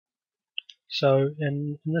So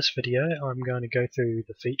in this video I'm going to go through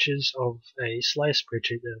the features of a Slayer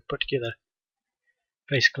spreadsheet that I've put together.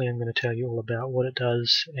 Basically I'm going to tell you all about what it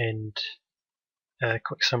does and a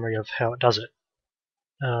quick summary of how it does it.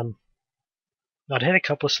 I'd had a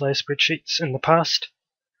couple of Slayer spreadsheets in the past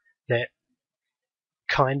that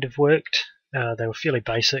kind of worked. They were fairly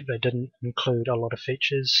basic, they didn't include a lot of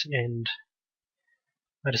features, and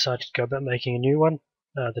I decided to go about making a new one.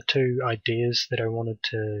 The two ideas that I wanted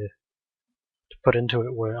to put into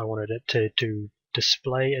it were I wanted it to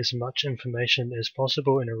display as much information as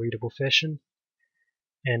possible in a readable fashion,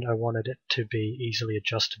 and I wanted it to be easily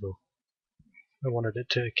adjustable. I wanted it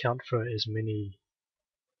to account for as many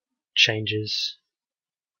changes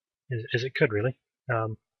as it could, really.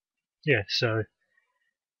 So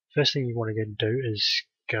first thing you want to go and do is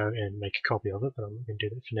go and make a copy of it, but I'm not going to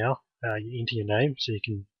do that for now. You enter your name, so you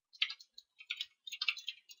can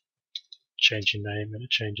change your name and it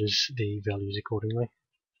changes the values accordingly.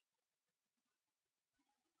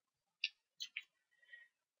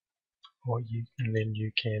 And then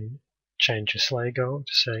you can change your Slayer goal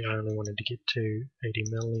to say I only wanted to get to 80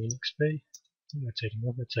 million XP. That's 80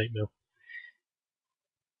 mil, that's 8 mil.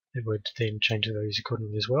 It would then change the values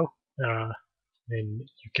accordingly as well. Then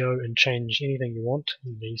you go and change anything you want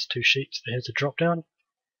in these two sheets. There has a drop down.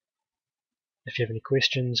 If you have any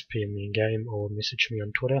questions, PM me in game or message me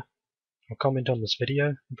on Twitter. Or comment on this video,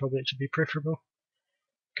 and probably it should be preferable,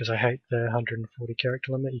 because I hate the 140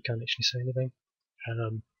 character limit, you can't actually say anything.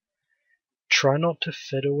 Try not to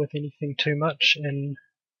fiddle with anything too much in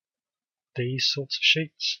these sorts of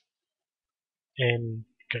sheets, and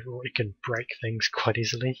it can break things quite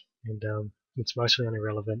easily, and it's mostly only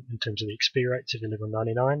relevant in terms of the XP rates if you're level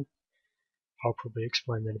 99. I'll probably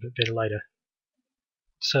explain that a bit better later.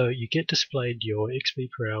 So you get displayed your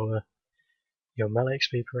XP per hour, your melee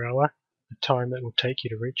XP per hour, the time it will take you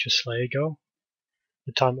to reach your Slayer goal,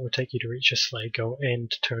 the time it will take you to reach your Slayer goal and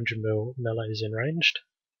 200 mil melees in ranged,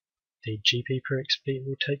 the GP per XP it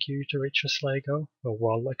will take you to reach your Slayer goal, or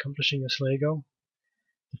while accomplishing your Slayer goal,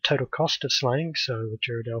 the total cost of slaying, so with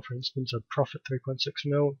Duradel for instance I'd profit 3.6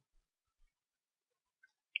 mil,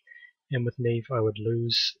 and with Neve I would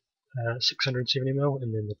lose 670 mil,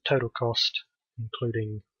 and then the total cost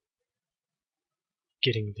including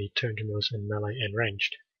getting the 200 mils in melee and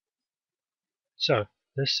ranged. So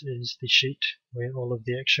this is the sheet where all of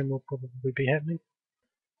the action will probably be happening.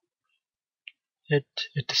 It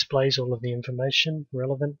displays all of the information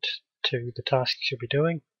relevant to the tasks you'll be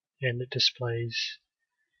doing, and it displays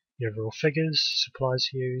the overall figures, supplies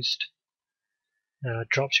used,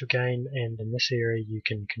 drops your gain, and in this area you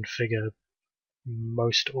can configure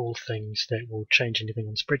most all things that will change anything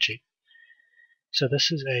on the spreadsheet. So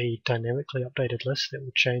this is a dynamically updated list that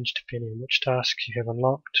will change depending on which tasks you have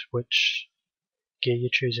unlocked, which gear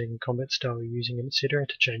you're choosing, combat style you're using, etc.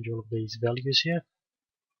 to change all of these values here.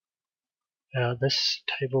 This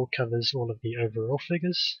table covers all of the overall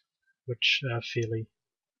figures, which are fairly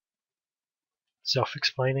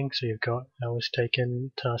self-explaining. So you've got hours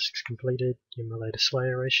taken, tasks completed, your melee to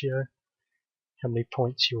Slayer ratio, how many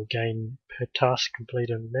points you'll gain per task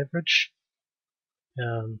completed on average,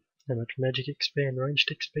 how much magic XP and ranged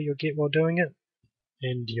XP you'll get while doing it,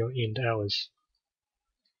 and your end hours.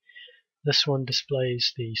 This one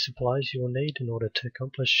displays the supplies you will need in order to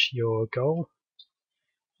accomplish your goal,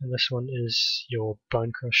 and this one is your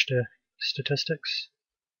Bone Crusher statistics.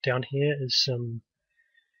 Down here is some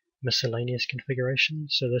miscellaneous configuration,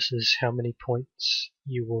 so this is how many points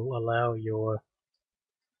you will allow your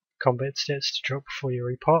combat stats to drop before you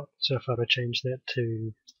repot. So if I were to change that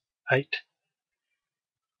to 8,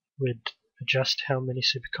 we'd adjust how many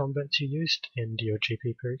super combats you used and your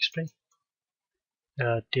GP per XP.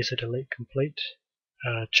 Desert Elite Complete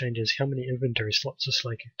changes how many inventory slots a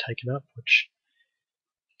Slayer can taken up, which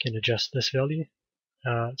can adjust this value.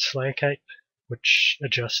 Slayer Cape, which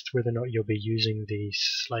adjusts whether or not you'll be using the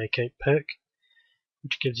Slayer Cape perk,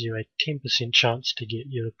 which gives you a 10% chance to get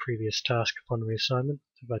your previous task upon reassignment.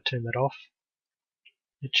 If I turn that off,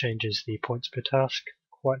 it changes the points per task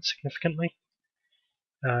quite significantly.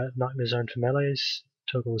 Nightmare Zone for melees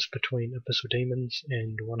toggles between Abyssal Demons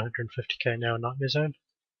and 150k now Nightmare Zone.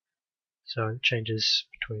 So it changes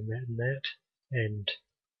between that and that, and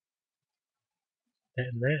that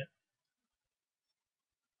and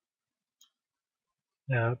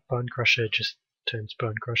that. Bone Crusher just turns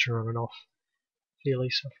Bone Crusher on and off. Fairly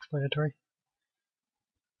self-explanatory.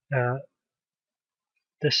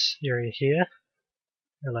 This area here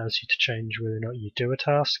allows you to change whether or not you do a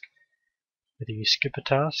task, whether you skip a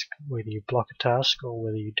task, whether you block a task, or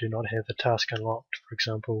whether you do not have a task unlocked. For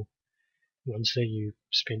example, ones that you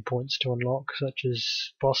spend points to unlock, such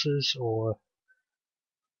as bosses, or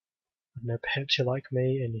I don't know, perhaps you're like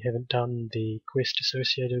me and you haven't done the quest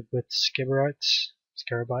associated with Scarabites,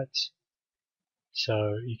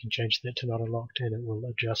 so you can change that to not unlocked and it will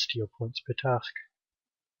adjust your points per task.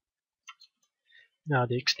 Now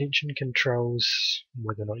the extension controls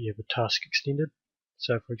whether or not you have a task extended.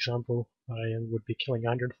 So for example, I would be killing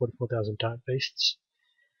 144,000 dark beasts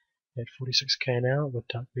at 46k an hour with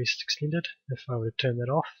dark beasts extended. If I were to turn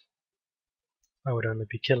that off, I would only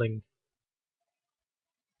be killing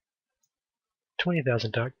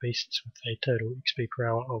 20,000 dark beasts with a total XP per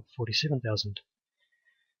hour of 47,000.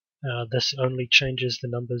 This only changes the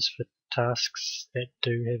numbers for tasks that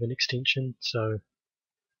do have an extension, so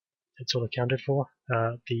it's all accounted for.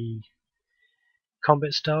 The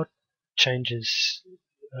combat style changes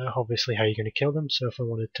obviously how you're going to kill them. So if I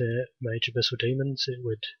wanted to mage abyssal demons, it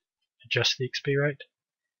would adjust the XP rate.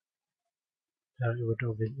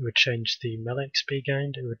 It would change the melee XP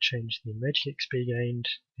gained, it would change the magic XP gained,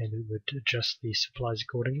 and it would adjust the supplies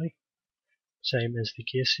accordingly. Same as the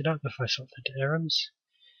gear setup. If I swap that to Aram's,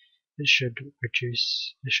 it should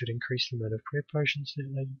increase the amount of prayer potions.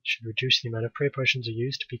 It should reduce the amount of prayer potions are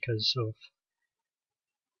used because of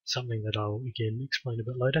something that I'll again explain a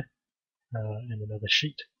bit later in another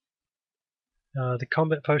sheet. The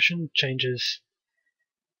combat potion changes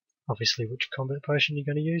obviously which combat potion you're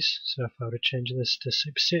going to use. So if I were to change this to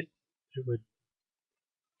superset, it would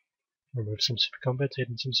remove some super combats, add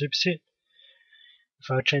in some superset. If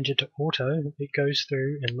I would change it to auto, it goes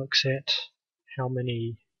through and looks at how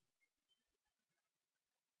many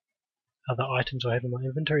other items I have in my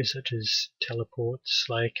inventory, such as teleport,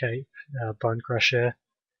 slayer cape, bone crusher,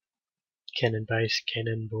 cannon base,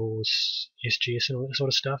 cannon balls, SGS and all that sort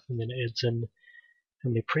of stuff, and then it adds in how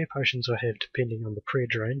many prayer potions I have depending on the prayer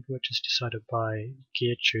drain, which is decided by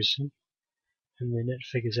gear choosing, and then it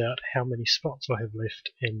figures out how many spots I have left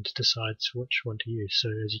and decides which one to use. So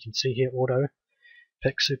as you can see here, auto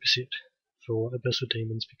pick superset for abyssal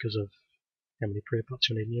demons because of how many prayer pots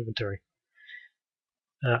you need in your inventory.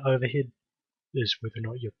 Overhead is whether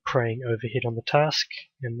or not you're praying overhead on the task,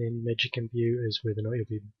 and then magic imbue is whether or not you'll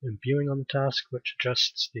be imbuing on the task, which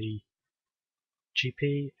adjusts the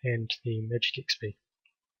GP and the magic XP.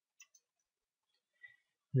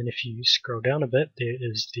 And then if you scroll down a bit, there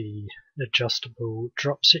is the adjustable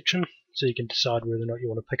drop section, so you can decide whether or not you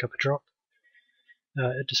want to pick up a drop.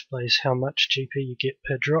 It displays how much GP you get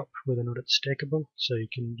per drop, whether or not it's stackable, so you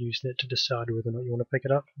can use that to decide whether or not you want to pick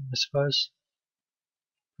it up, I suppose.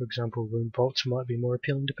 For example, rune bolts might be more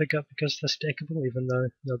appealing to pick up because they're stackable, even though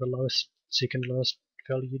they're the second lowest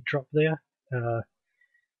value drop there.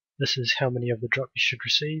 This is how many of the drop you should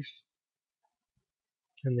receive,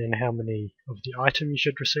 and then how many of the item you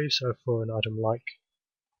should receive. So for an item like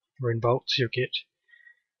rune bolts, you'll get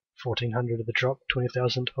 1400 of the drop,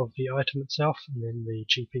 20,000 of the item itself, and then the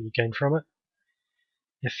GP you gain from it.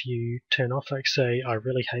 If you turn off, like say, I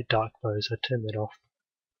really hate dark bows, I turn that off.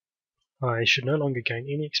 I should no longer gain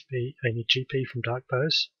any GP from dark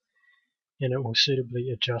bows, and it will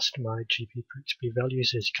suitably adjust my GP per XP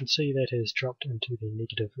values. As you can see, that has dropped into the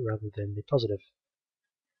negative rather than the positive.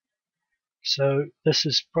 So this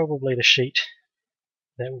is probably the sheet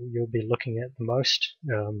that you'll be looking at the most.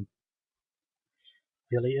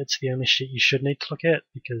 Really, it's the only sheet you should need to look at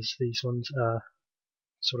because these ones are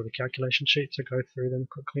sort of the calculation sheets. I'll go through them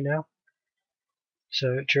quickly now.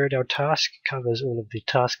 So Girardel task covers all of the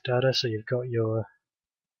task data, so you've got your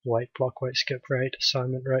weight, block weight, skip rate,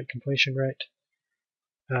 assignment rate, completion rate,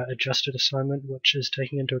 adjusted assignment, which is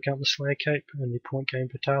taking into account the slayer cape and the point gain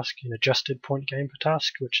per task, and adjusted point gain per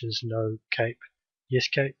task, which is no cape, yes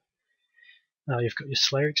cape. You've got your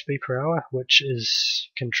slayer XP per hour, which is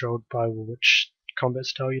controlled by which combat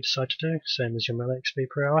style you decide to do, same as your melee XP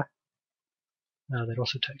per hour. That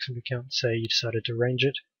also takes into account, say you decided to range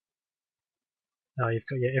it. You've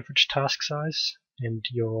got your average task size and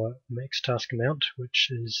your max task amount,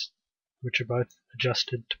 which are both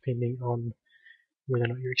adjusted depending on whether or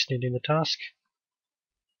not you're extending the task.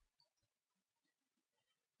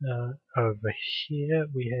 Over here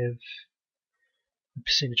we have the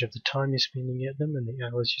percentage of the time you're spending at them and the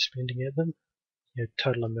hours you're spending at them, your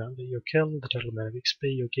total amount that you'll kill, the total amount of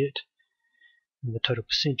XP you'll get, and the total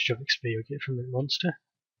percentage of XP you'll get from that monster.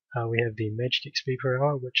 We have the magic XP per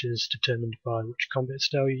hour, which is determined by which combat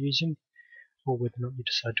style you're using, or whether or not you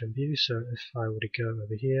decide to imbue. So if I were to go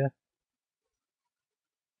over here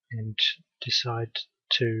and decide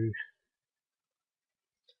to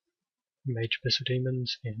mage abyssal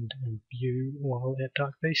demons and imbue while at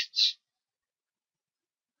dark beasts,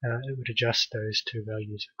 it would adjust those two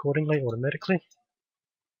values accordingly automatically.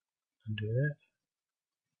 undo that.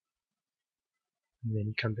 And then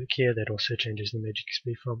you come back here, that also changes the magic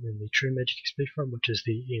XP from and the true magic XP from, which is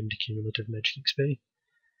the end cumulative magic XP.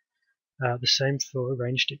 The same for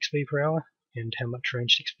ranged XP per hour and how much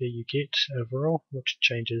ranged XP you get overall, which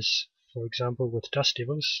changes, for example, with Dust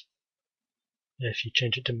Devils. If you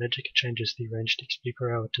change it to magic, it changes the ranged XP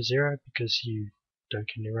per hour to 0 because you don't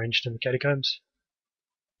get any ranged in the catacombs.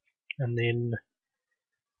 And then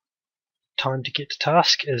time to get to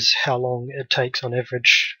task is how long it takes on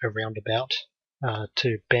average, around about,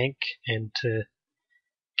 to bank and to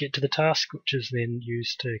get to the task, which is then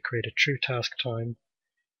used to create a true task time,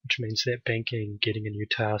 which means that banking, getting a new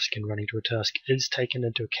task, and running to a task is taken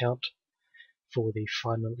into account for the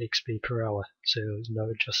final XP per hour, so no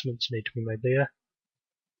adjustments need to be made there.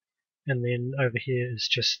 And then over here is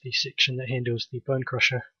just the section that handles the Bone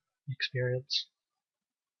Crusher experience.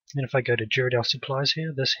 And if I go to Duradel Supplies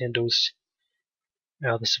here, this handles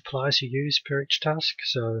the supplies you use per each task.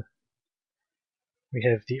 So we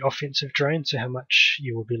have the offensive drain, so how much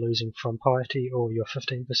you will be losing from Piety or your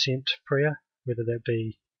 15% prayer, whether that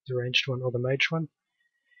be the ranged one or the mage one.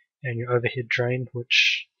 And your overhead drain,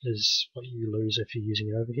 which is what you lose if you're using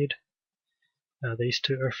an overhead. These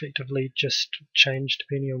two are effectively just changed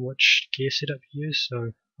depending on which gear setup you use,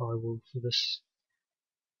 so I will, for this,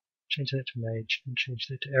 change that to mage and change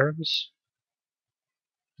that to Arabs.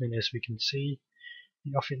 And as we can see,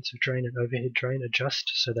 the offensive drain and overhead drain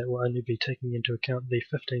adjust, so that will only be taking into account the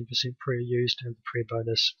 15% prayer used and the prayer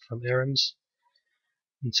bonus from Arabs.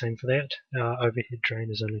 And same for that, overhead drain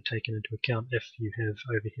is only taken into account if you have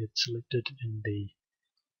overhead selected in the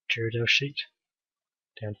Duradel sheet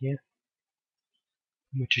down here,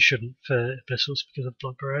 which you shouldn't for Abyssals because of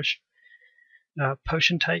Blood Barrage.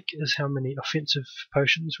 Potion take is how many offensive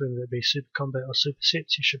potions, whether they be super combat or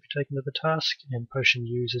supersets, you should be taking to the task, and potion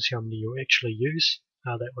use is how many you'll actually use.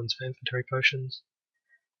 That one's for inventory potions.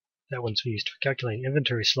 That one's used for calculating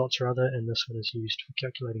inventory slots rather, and this one is used for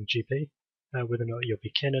calculating GP. Whether or not you'll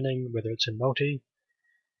be cannoning, whether it's in multi,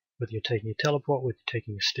 whether you're taking a teleport, whether you're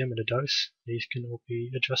taking a stamina dose, these can all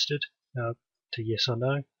be adjusted to yes or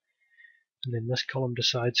no. And then this column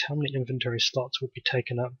decides how many inventory slots will be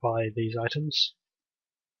taken up by these items,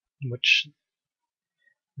 which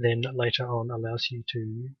then later on allows you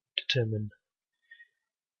to determine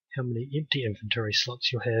how many empty inventory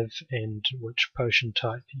slots you'll have and which potion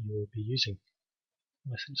type you will be using.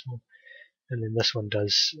 And then this one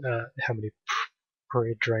does how many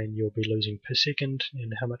prayer drain you'll be losing per second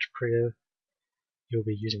and how much prayer you'll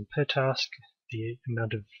be using per task, the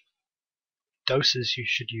amount of doses you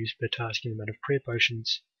should use per task, and the amount of prayer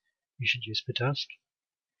potions you should use per task.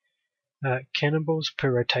 Cannonballs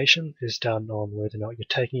per rotation is done on whether or not you're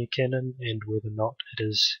taking a cannon and whether or not it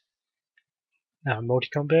is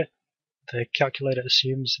multi-combat. The calculator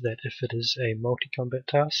assumes that if it is a multi-combat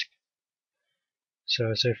task,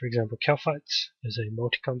 so for example Calfights is a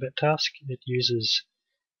multi-combat task, it uses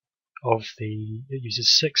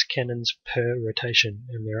 6 cannons per rotation,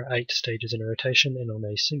 and there are 8 stages in a rotation, and on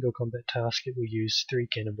a single combat task it will use 3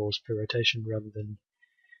 cannonballs per rotation rather than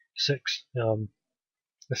 6.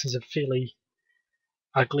 This is a fairly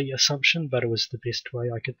ugly assumption, but it was the best way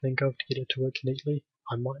I could think of to get it to work neatly.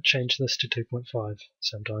 I might change this to 2.5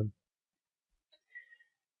 sometime.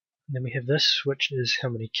 And then we have this, which is how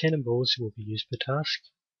many cannonballs will be used per task.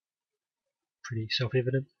 Pretty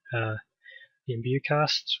self-evident. The Imbue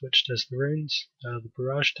casts, which does the runes, the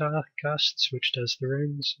Barrage casts, which does the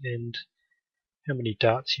runes, and how many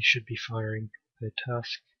darts you should be firing per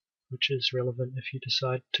task, which is relevant if you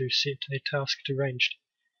decide to set a task to ranged.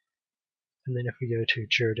 And then if we go to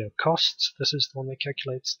Duradel costs, this is the one that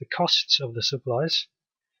calculates the costs of the supplies.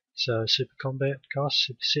 So super combat cost,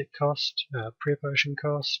 super set cost, prayer potion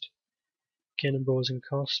cost, cannonballs and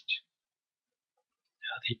cost,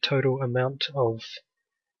 the total amount of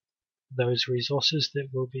those resources that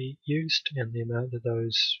will be used and the amount that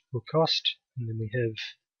those will cost. And then we have,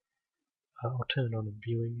 I'll turn on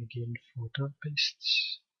imbuing again for Dark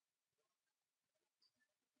Beasts.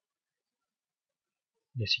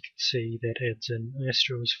 As you can see, that adds in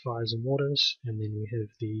Astrals, Fires and Waters, and then we have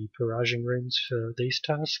the Barraging runes for these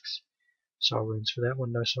tasks. Soul runes for that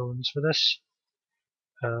one, no soul runes for this.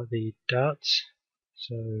 The darts,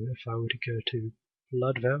 so if I were to go to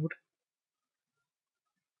Bloodveld,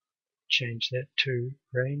 change that to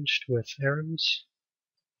ranged with arrows.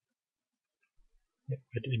 It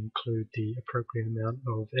would include the appropriate amount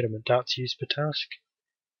of adamant darts used per task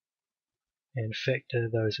and factor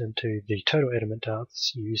those into the total adamant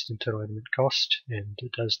darts used in total adamant cost, and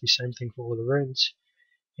it does the same thing for all the runes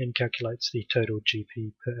and calculates the total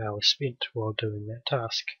GP per hour spent while doing that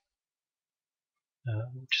task.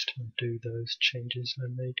 We'll just undo those changes I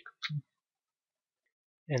made quickly.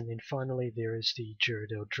 And then finally there is the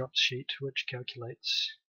Ghirardel's drop sheet, which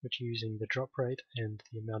using the drop rate and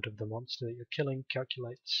the amount of the monster that you're killing,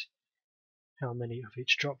 calculates how many of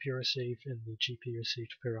each drop you receive and the GP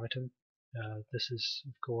received per item. This is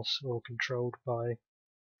of course all controlled by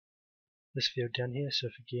this field down here, so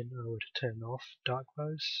if again I were to turn off dark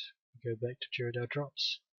bows, go back to Ghirardel's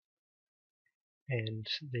drops, and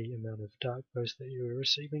the amount of dark bows that you are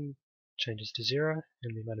receiving changes to 0,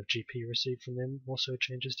 and the amount of GP received from them also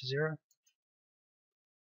changes to 0.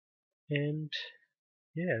 And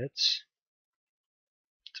yeah, it's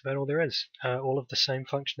about all there is. All of the same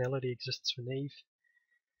functionality exists for Neve.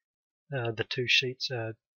 The two sheets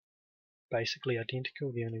are basically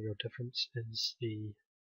identical. The only real difference is the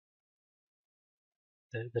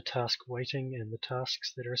task weighting and the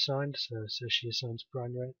tasks that are assigned. So she assigns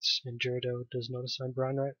brine rates, and Ghirardel's does not assign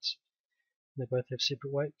brine rates. They both have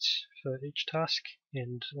separate weights for each task,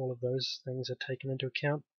 and all of those things are taken into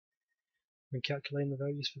account when calculating the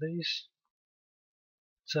values for these.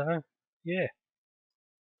 So yeah,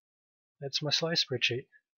 that's my Slayer spreadsheet.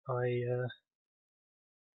 I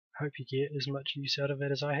hope you get as much use out of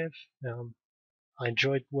it as I have. I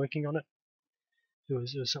enjoyed working on it. It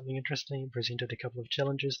was something interesting. It presented a couple of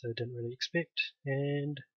challenges that I didn't really expect,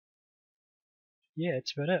 and yeah,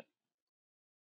 that's about it.